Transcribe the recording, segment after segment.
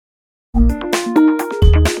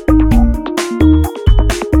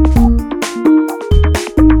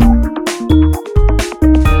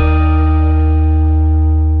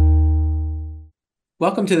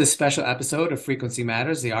Welcome to this special episode of Frequency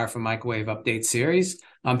Matters, the RF and Microwave Update series.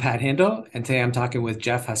 I'm Pat Hindle, and today I'm talking with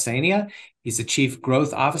Jeff Hassania. He's the Chief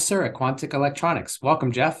Growth Officer at Quantic Electronics.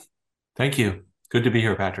 Welcome, Jeff. Thank you. Good to be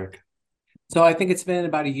here, Patrick. So I think it's been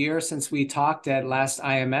about a year since we talked at last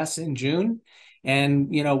IMS in June. And,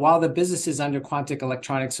 while the businesses under Quantic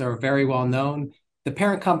Electronics are very well known, the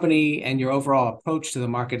parent company and your overall approach to the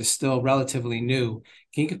market is still relatively new.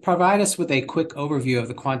 Can you provide us with a quick overview of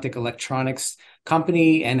the Quantic Electronics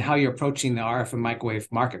company and how you're approaching the RF and microwave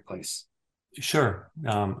marketplace? Sure.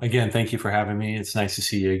 Again, thank you for having me. It's nice to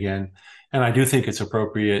see you again. And I do think it's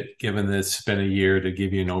appropriate, given that it's been a year, to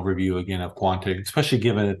give you an overview again of Quantic, especially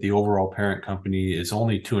given that the overall parent company is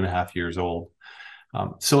only 2.5 years old.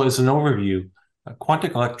 So as an overview,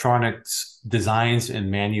 Quantic Electronics designs and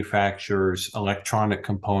manufactures electronic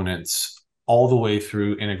components all the way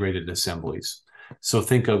through integrated assemblies. So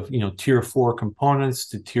think of, tier 4 components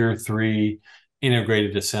to tier 3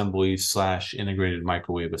 integrated assemblies / integrated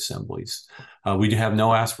microwave assemblies. We do have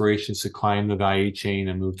no aspirations to climb the value chain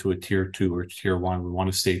and move to a tier 2 or tier 1. We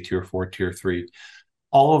want to stay tier 4, tier 3.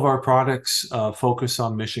 All of our products focus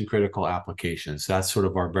on mission critical applications. That's sort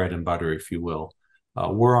of our bread and butter, if you will.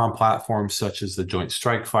 We're on platforms such as the Joint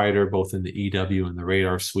Strike Fighter, both in the EW and the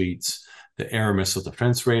radar suites, the Air Missile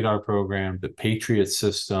Defense Radar Program, the Patriot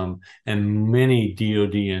system, and many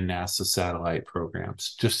DoD and NASA satellite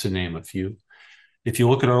programs, just to name a few. If you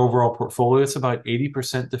look at our overall portfolio, it's about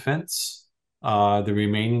 80% defense. The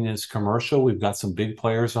remaining is commercial. We've got some big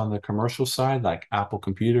players on the commercial side, like Apple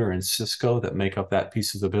Computer and Cisco, that make up that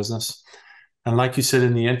piece of the business. And like you said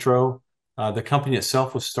in the intro, the company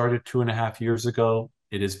itself was started 2.5 years ago.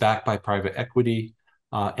 It is backed by private equity,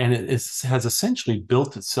 and has essentially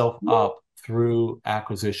built itself up through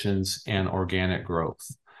acquisitions and organic growth.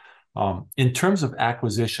 In terms of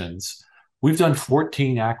acquisitions, we've done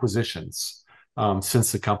 14 acquisitions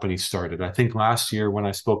since the company started. I think last year when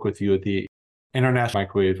I spoke with you at the International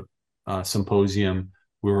Microwave Symposium,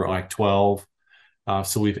 we were like 12.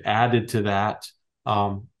 So we've added to that.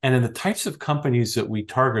 And then the types of companies that we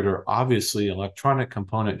target are obviously electronic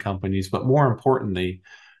component companies, but more importantly,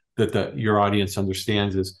 that your audience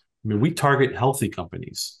understands is, we target healthy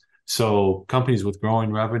companies. So companies with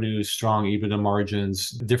growing revenues, strong EBITDA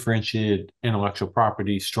margins, differentiated intellectual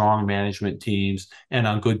property, strong management teams, and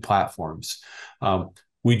on good platforms.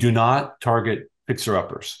 We do not target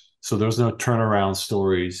fixer-uppers. So there's no turnaround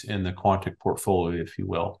stories in the Quantic portfolio, if you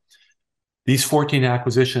will. These 14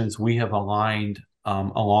 acquisitions, we have aligned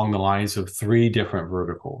along the lines of 3 different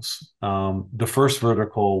verticals. The first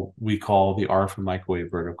vertical we call the RF and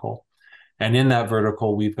microwave vertical. And in that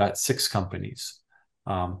vertical, we've got 6 companies.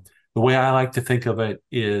 The way I like to think of it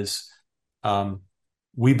is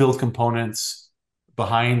we build components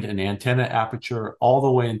behind an antenna aperture all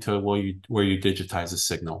the way into where you digitize a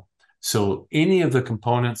signal. So any of the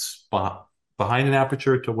components behind an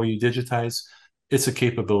aperture to where you digitize, it's a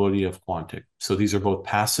capability of Quantic. So these are both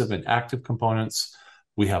passive and active components.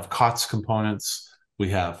 We have COTS components. We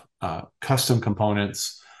have custom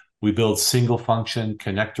components. We build single function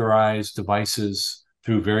connectorized devices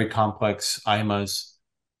through very complex IMAs.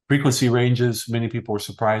 Frequency ranges, many people were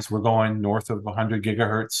surprised. We're going north of 100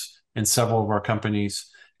 gigahertz in several of our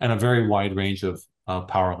companies, and a very wide range of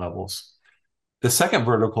power levels. The second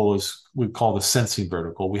vertical is we call the sensing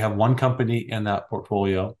vertical. We have one company in that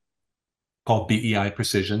portfolio called BEI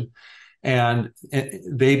Precision, and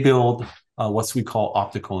they build what we call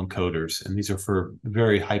optical encoders, and these are for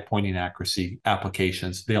very high pointing accuracy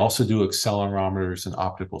applications. They also do accelerometers and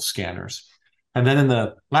optical scanners. And then in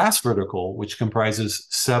the last vertical, which comprises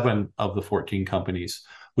 7 of the 14 companies,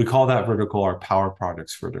 we call that vertical our power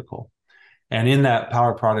products vertical. And in that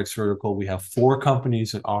power products vertical, we have 4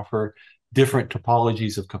 companies that offer different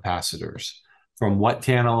topologies of capacitors, from wet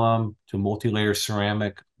tantalum to multi-layer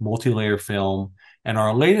ceramic, multi-layer film. And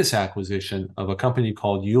our latest acquisition of a company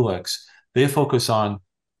called Ulix, they focus on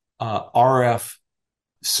RF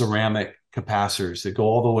ceramic capacitors that go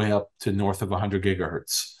all the way up to north of 100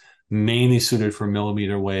 gigahertz, mainly suited for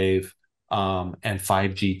millimeter wave and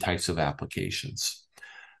 5G types of applications.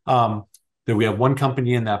 Then we have one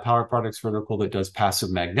company in that power products vertical that does passive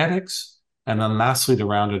magnetics. And then lastly, to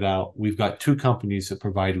round it out, we've got 2 companies that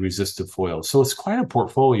provide resistive foils. So it's quite a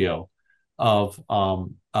portfolio of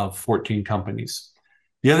 14 companies.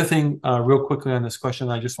 The other thing, real quickly on this question,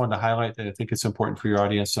 I just wanted to highlight that I think it's important for your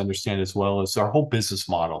audience to understand as well, is our whole business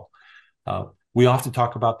model. We often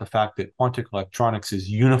talk about the fact that Quantic Electronics is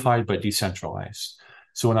unified but decentralized.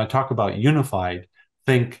 So when I talk about unified,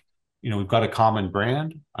 think, we've got a common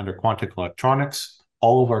brand under Quantic Electronics.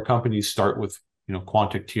 All of our companies start with,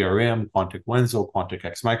 Quantic TRM, Quantic Wenzel, Quantic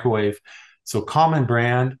X Microwave. So common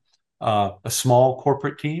brand, a small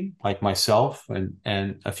corporate team like myself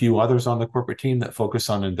and a few others on the corporate team that focus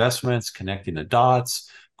on investments, connecting the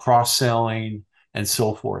dots, cross-selling, and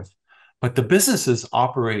so forth. But the businesses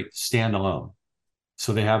operate standalone.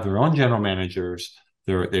 So they have their own general managers,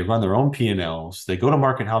 they run their own P&Ls, they go to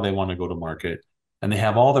market how they want to go to market, and they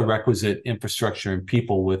have all the requisite infrastructure and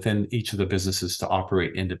people within each of the businesses to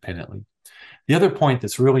operate independently. The other point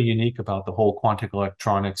that's really unique about the whole Quantic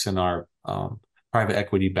Electronics and our private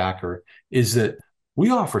equity backer is that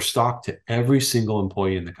we offer stock to every single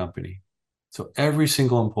employee in the company. So every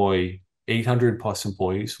single employee, 800 plus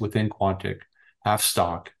employees within Quantic have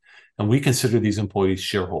stock, and we consider these employees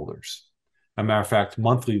shareholders. As a matter of fact,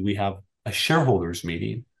 monthly we have a shareholders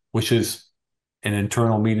meeting, which is an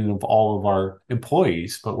internal meeting of all of our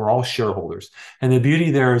employees, but we're all shareholders. And the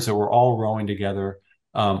beauty there is that we're all rowing together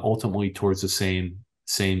ultimately towards the same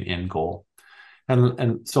end goal.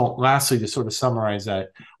 And so lastly, to sort of summarize that,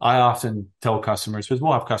 I often tell customers, because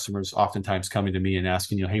we'll have customers oftentimes coming to me and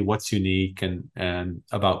asking, hey, what's unique and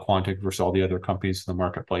about Quantic versus all the other companies in the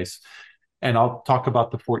marketplace. And I'll talk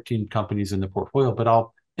about the 14 companies in the portfolio, but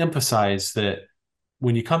I'll emphasize that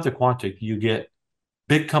when you come to Quantic, you get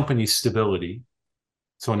big company stability.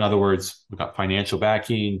 So in other words, we've got financial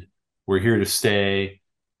backing, we're here to stay,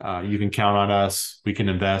 you can count on us, we can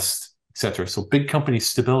invest, etc. So big company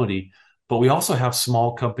stability, but we also have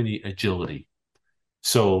small company agility.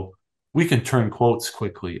 So we can turn quotes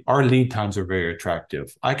quickly. Our lead times are very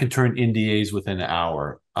attractive. I can turn NDAs within an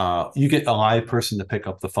hour. You get a live person to pick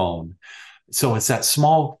up the phone. So it's that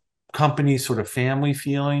small company sort of family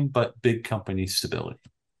feeling, but big company stability.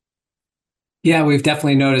 Yeah, we've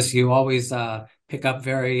definitely noticed you always pick up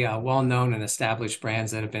very well-known and established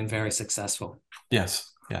brands that have been very successful. Yes,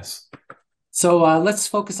 yes. So let's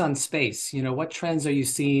focus on space. What trends are you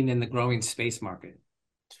seeing in the growing space market?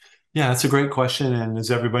 Yeah, that's a great question. And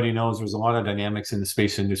as everybody knows, there's a lot of dynamics in the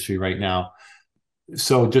space industry right now.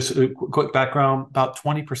 So just a quick background, about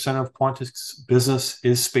 20% of Quantic's business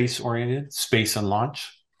is space oriented, space and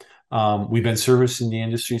launch. We've been servicing the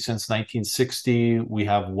industry since 1960. We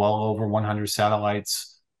have well over 100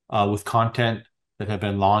 satellites with content that have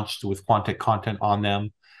been launched with Quantic content on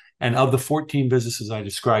them. And of the 14 businesses I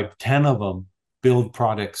described, 10 of them build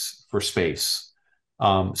products for space.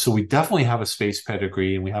 So we definitely have a space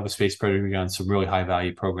pedigree, and we have a space pedigree on some really high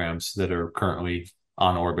value programs that are currently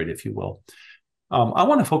on orbit, if you will. I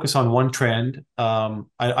want to focus on one trend.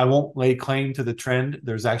 I won't lay claim to the trend.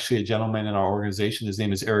 There's actually a gentleman in our organization. His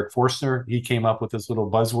name is Eric Forstner. He came up with this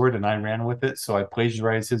little buzzword and I ran with it. So I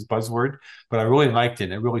plagiarized his buzzword, but I really liked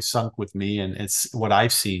it. It really sunk with me, and it's what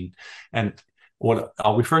I've seen. And what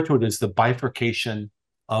I'll refer to it as the bifurcation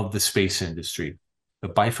of the space industry, the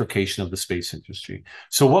bifurcation of the space industry.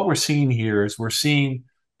 So what we're seeing here is we're seeing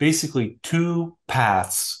basically two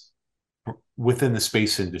paths within the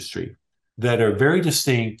space industry that are very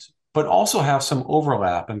distinct, but also have some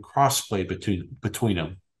overlap and crossplay between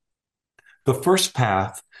them. The first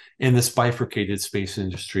path in this bifurcated space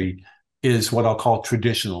industry is what I'll call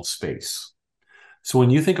traditional space. So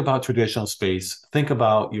when you think about traditional space, think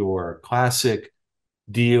about your classic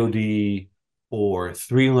DoD or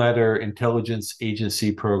three-letter intelligence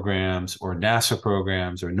agency programs or NASA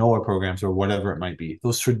programs or NOAA programs or whatever it might be.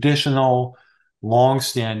 Those traditional,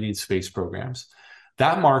 long-standing space programs.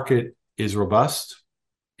 That market is robust,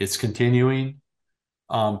 it's continuing,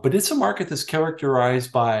 but it's a market that's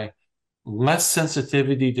characterized by less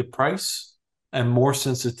sensitivity to price and more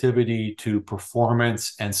sensitivity to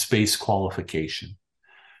performance and space qualification.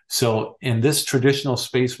 So in this traditional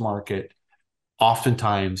space market,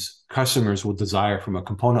 oftentimes customers will desire from a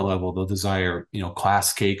component level, they'll desire,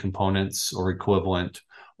 Class K components or equivalent,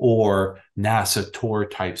 or NASA TOR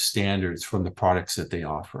type standards from the products that they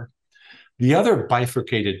offer. The other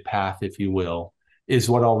bifurcated path, if you will, is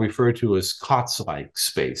what I'll refer to as COTS-like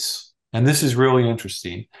space. And this is really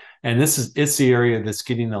interesting. And it's the area that's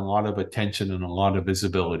getting a lot of attention and a lot of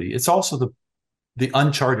visibility. It's also the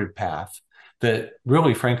uncharted path that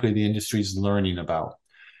really, frankly, the industry is learning about.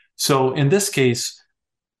 So in this case,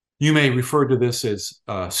 you may refer to this as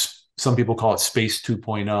some people call it Space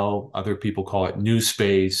 2.0. Other people call it New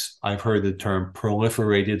Space. I've heard the term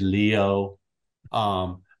proliferated LEO.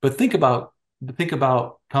 But think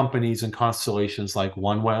about companies and constellations like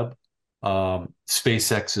OneWeb,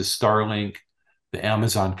 SpaceX's Starlink, the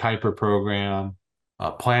Amazon Kuiper program,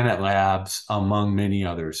 Planet Labs, among many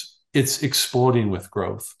others. It's exploding with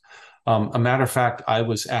growth. A matter of fact, I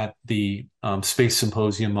was at the Space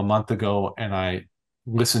Symposium a month ago, and I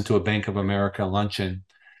listened to a Bank of America luncheon,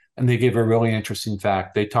 and they gave a really interesting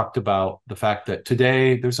fact. They talked about the fact that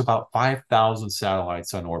today there's about 5,000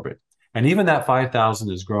 satellites on orbit. And even that 5,000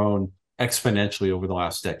 has grown exponentially over the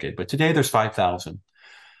last decade. But today there's 5,000.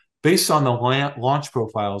 Based on the launch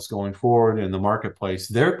profiles going forward in the marketplace,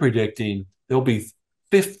 they're predicting there'll be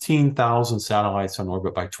 15,000 satellites on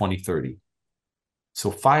orbit by 2030.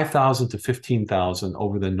 So 5,000 to 15,000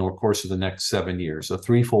 over the course of the next 7 years, a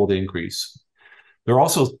threefold increase. They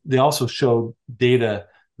also showed data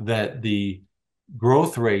that the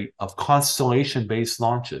growth rate of constellation-based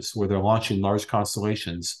launches, where they're launching large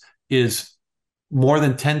constellations, is more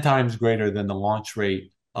than 10 times greater than the launch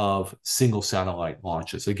rate of single satellite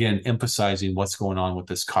launches. Again, emphasizing what's going on with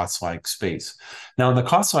this COTS-like space. Now, in the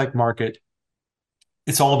COTS-like market,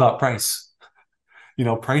 it's all about price.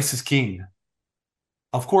 Price is king.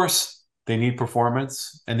 Of course, they need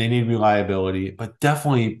performance and they need reliability, but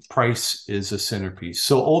definitely price is a centerpiece.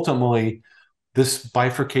 So ultimately, this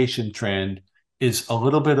bifurcation trend is a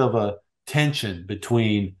little bit of a tension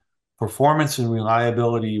between performance and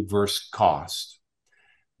reliability versus cost.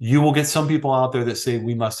 You will get some people out there that say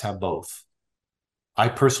we must have both. I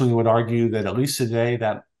personally would argue that at least today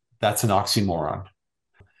that's an oxymoron.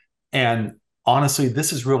 And honestly,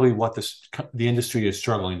 this is really what the industry is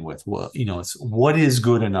struggling with. Well, it's what is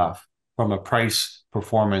good enough from a price,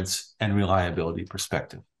 performance, and reliability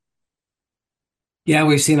perspective. Yeah,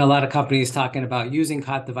 we've seen a lot of companies talking about using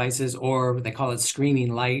COT devices, or they call it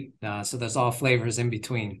screening light. So there's all flavors in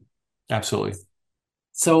between. Absolutely.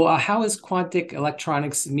 So how is Quantic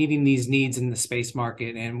Electronics meeting these needs in the space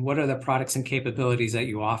market, and what are the products and capabilities that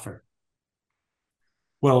you offer?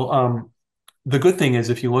 Well, the good thing is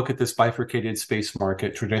if you look at this bifurcated space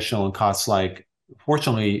market, traditional and cost-like,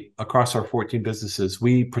 fortunately, across our 14 businesses,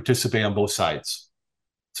 we participate on both sides.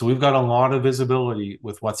 So we've got a lot of visibility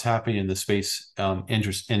with what's happening in the space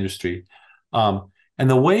industry. And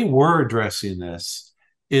the way we're addressing this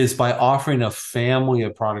is by offering a family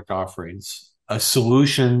of product offerings, a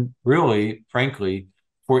solution, really, frankly,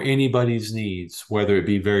 for anybody's needs, whether it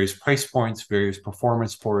be various price points, various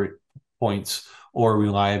performance points, or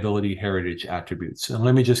reliability heritage attributes. And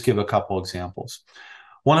let me just give a couple examples.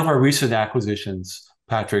 One of our recent acquisitions,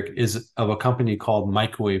 Patrick, is of a company called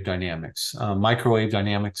Microwave Dynamics. Microwave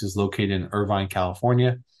Dynamics is located in Irvine,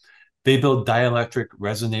 California. They build dielectric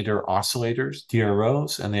resonator oscillators,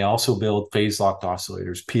 DROs, and they also build phase-locked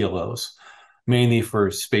oscillators, PLOs, mainly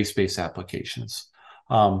for space-based applications.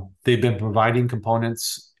 They've been providing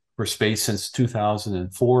components for space since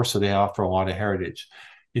 2004, so they offer a lot of heritage.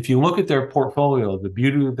 If you look at their portfolio, the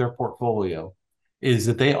beauty of their portfolio is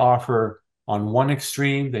that they offer, on one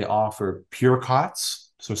extreme, they offer pure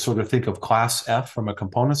COTS, so sort of think of class F from a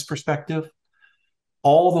components perspective,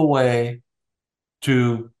 all the way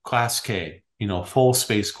to class K, full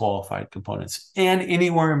space qualified components, and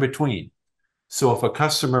anywhere in between. So if a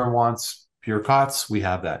customer wants pure COTS, we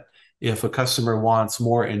have that. If a customer wants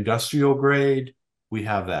more industrial grade, we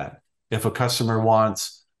have that. If a customer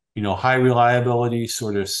wants, high reliability,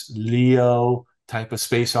 sort of LEO type of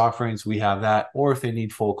space offerings, we have that. Or if they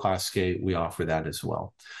need full class K, we offer that as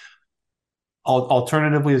well.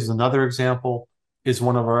 Alternatively, as another example, is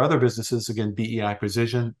one of our other businesses, again, BEI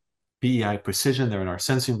Precision. BEI Precision, they're in our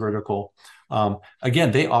sensing vertical.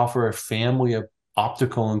 Again, they offer a family of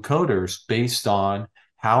optical encoders based on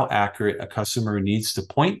how accurate a customer needs to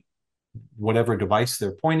point whatever device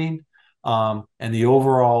they're pointing, and the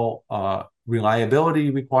overall reliability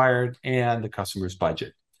required and the customer's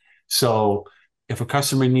budget. So if a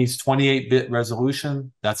customer needs 28-bit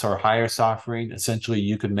resolution, that's our highest offering. Essentially,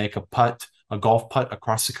 you can make a golf putt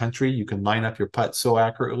across the country. You can line up your putt so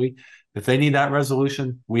accurately. If they need that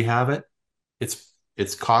resolution, we have it.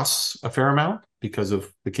 It's costs a fair amount because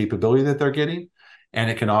of the capability that they're getting, and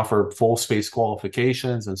it can offer full space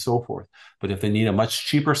qualifications and so forth. But if they need a much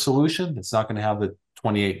cheaper solution that's not going to have the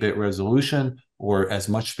 28-bit resolution or as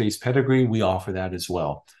much space pedigree, we offer that as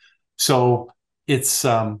well. So it's,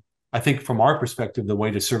 I think from our perspective, the way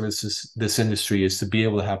to service this industry is to be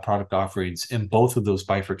able to have product offerings in both of those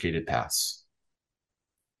bifurcated paths.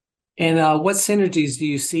 And what synergies do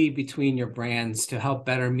you see between your brands to help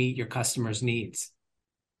better meet your customers' needs?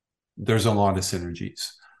 There's a lot of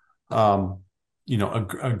synergies.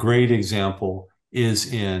 A great example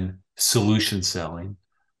is in solution selling.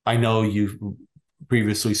 I know you've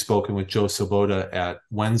previously spoken with Joe Sabota at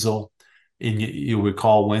Wenzel, and you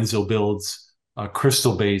recall Wenzel builds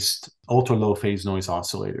crystal-based ultra-low phase noise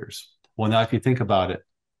oscillators. Well, now if you think about it,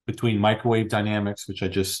 between Microwave Dynamics, which I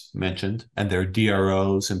just mentioned, and their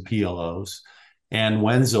DROs and PLOs, and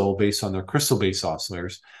Wenzel based on their crystal-based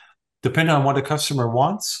oscillators, depending on what a customer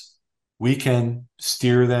wants, we can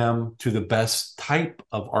steer them to the best type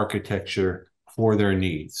of architecture for their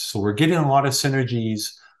needs. So we're getting a lot of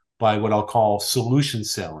synergies by what I'll call solution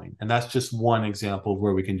selling. And that's just one example of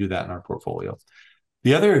where we can do that in our portfolio.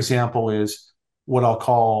 The other example is what I'll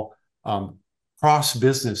call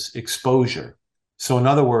cross-business exposure. So in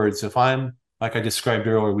other words, if I'm, like I described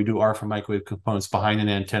earlier, we do RF and microwave components behind an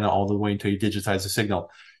antenna all the way until you digitize the signal.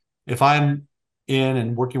 If I'm in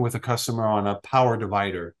and working with a customer on a power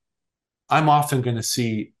divider, I'm often going to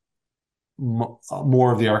see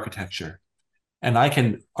more of the architecture. And I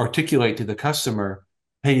can articulate to the customer,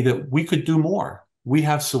 hey, that we could do more. We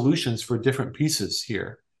have solutions for different pieces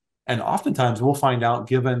here. And oftentimes we'll find out,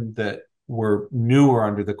 given that we're newer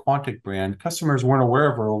under the Quantic brand, customers weren't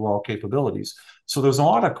aware of our overall capabilities. So there's a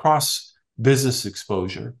lot of cross business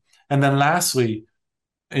exposure. And then lastly,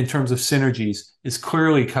 in terms of synergies, is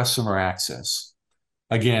clearly customer access.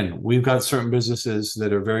 Again, we've got certain businesses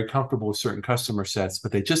that are very comfortable with certain customer sets,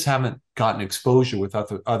 but they just haven't gotten exposure with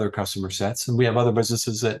other customer sets. And we have other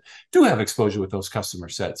businesses that do have exposure with those customer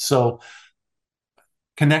sets. So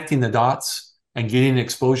connecting the dots and getting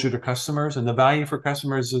exposure to customers, and the value for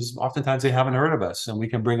customers is oftentimes they haven't heard of us, and we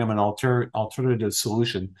can bring them an alternative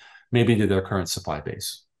solution, maybe to their current supply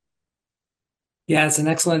base. Yeah, it's an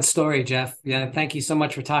excellent story, Jeff. Yeah, thank you so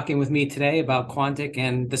much for talking with me today about Quantic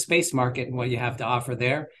and the space market and what you have to offer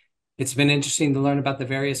there. It's been interesting to learn about the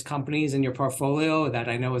various companies in your portfolio that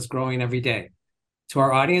I know is growing every day. To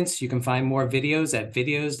our audience, you can find more videos at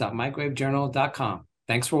videos.microwavejournal.com.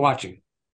 Thanks for watching.